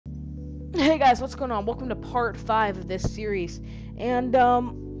Hey guys, what's going on? Welcome to part 5 of this series. And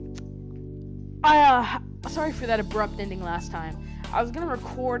sorry for that abrupt ending last time. I was gonna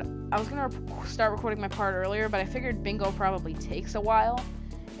start recording my part earlier, but I figured bingo probably takes a while,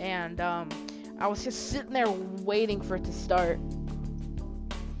 and I was just sitting there waiting for it to start.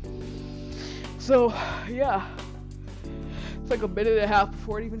 So yeah, it's like a minute and a half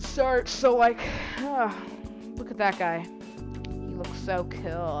before it even starts. So like, look at that guy. He looks so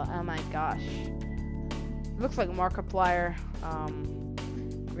cool. Oh my gosh. Looks like Markiplier.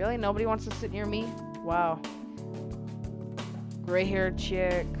 Really? Nobody wants to sit near me? Wow. Gray-haired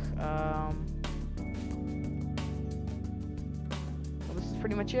chick. Well, this is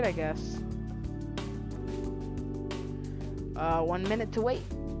pretty much it, I guess. 1 minute to wait.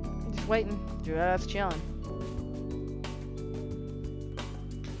 Just waiting. Just chilling.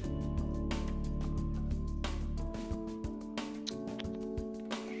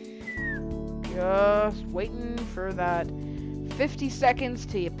 Just waiting for that 50 seconds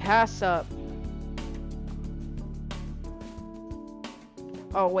till you pass up.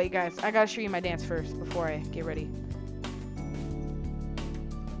 Oh, wait, guys. I gotta show you my dance first before I get ready.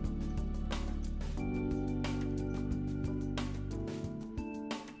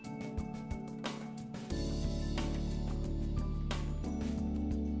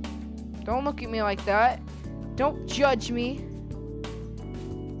 Don't look at me like that. Don't judge me.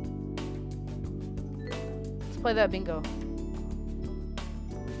 Let's play that bingo.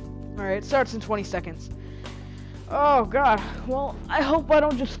 Alright, it starts in 20 seconds. Oh god, well, I hope I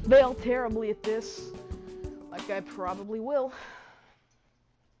don't just fail terribly at this, like I probably will.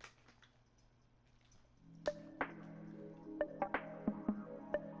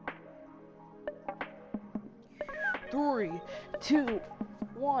 Three, two,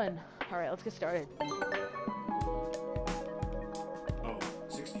 one. Alright, let's get started. Oh,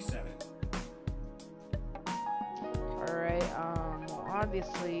 67. Alright, well,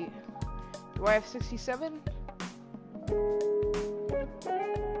 obviously, do I have 67?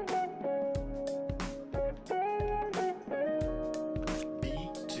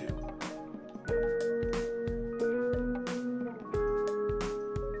 B2.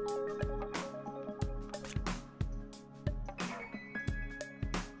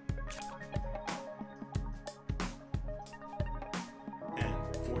 And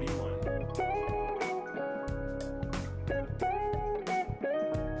 41.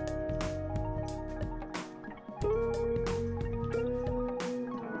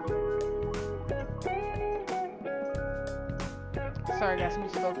 Sorry guys, I'm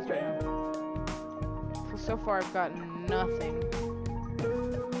just focused right now. So far I've got nothing.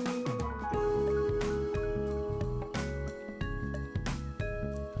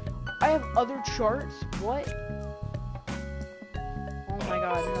 I have other charts? What? Oh my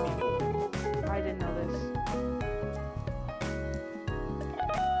god, no. I didn't know this.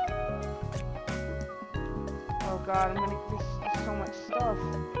 Oh god, there's so much stuff.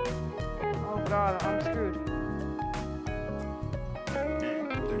 Oh god, I'm screwed. And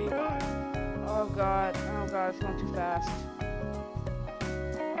 35. Oh god, it's going too fast.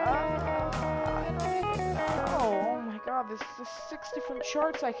 I don't even know. Oh my god, there's 6 different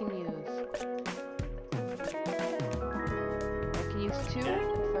charts I can use. I can use 2. And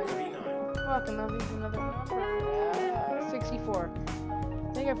 39. Fuck, and I'll use another number. 64.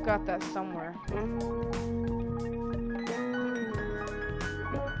 I think I've got that somewhere.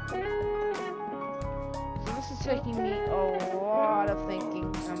 So this is taking me a lot of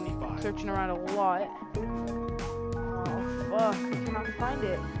thinking. I'm searching around a lot. Oh fuck, I cannot find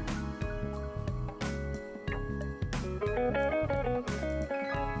it.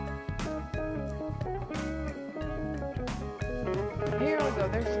 Here we go,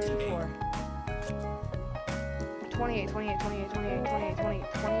 there's 64. 28, 28, 28, 28, 28, 28,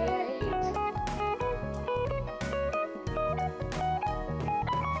 28.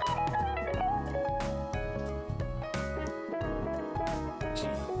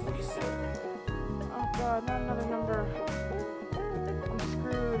 G47. Oh god, not another number. I'm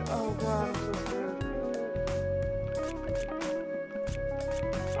screwed. Oh god, I'm so screwed.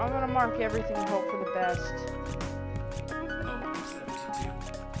 I'm gonna mark everything and hope for the best. Oh, 72.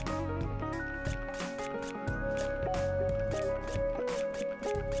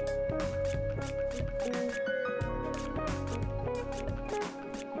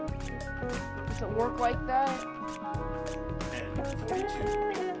 Does it work like that? And 42.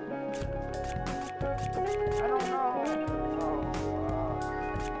 I don't know. Oh, fuck.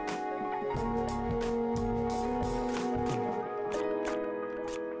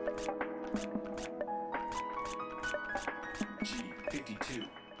 G52.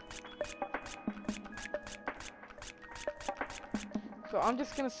 So I'm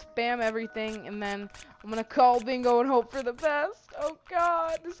just gonna spam everything, and then I'm gonna call bingo and hope for the best. Oh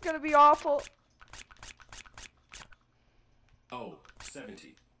god, this is gonna be awful. Oh,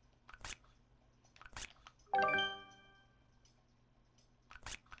 70.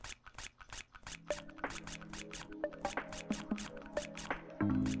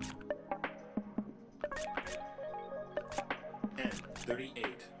 And 38.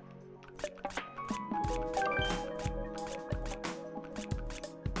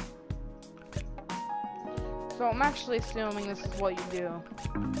 So I'm actually assuming this is what you do.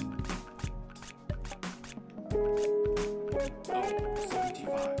 Oh,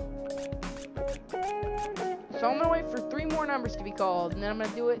 75. So I'm gonna wait for 3 more numbers to be called, and then I'm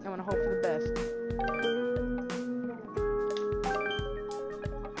gonna do it, and I'm gonna hope for the best.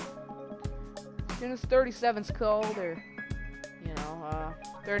 As soon as 37's called, or,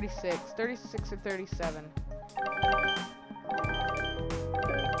 36 or 37.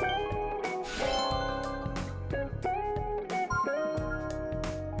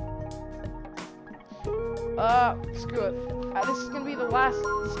 Screw it. This is gonna be the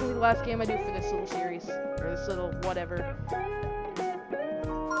last game I do for this little series, or this little whatever.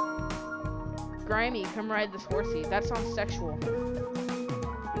 Grimy, come ride this horsey. That sounds sexual.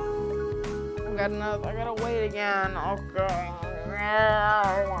 I gotta wait again. Oh god.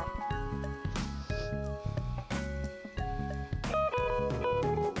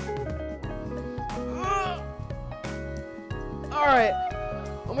 Alright.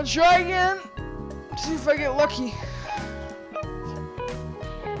 I'm gonna try again. See if I get lucky.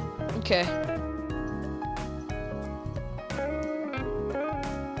 Okay.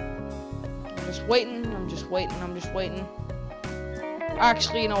 I'm just waiting.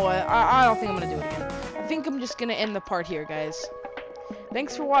 Actually, you know what? I don't think I'm gonna do it again. I think I'm just gonna end the part here, guys.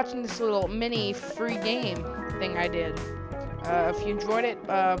 Thanks for watching this little mini free game thing I did. If you enjoyed it,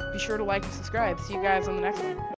 be sure to like and subscribe. See you guys on the next one.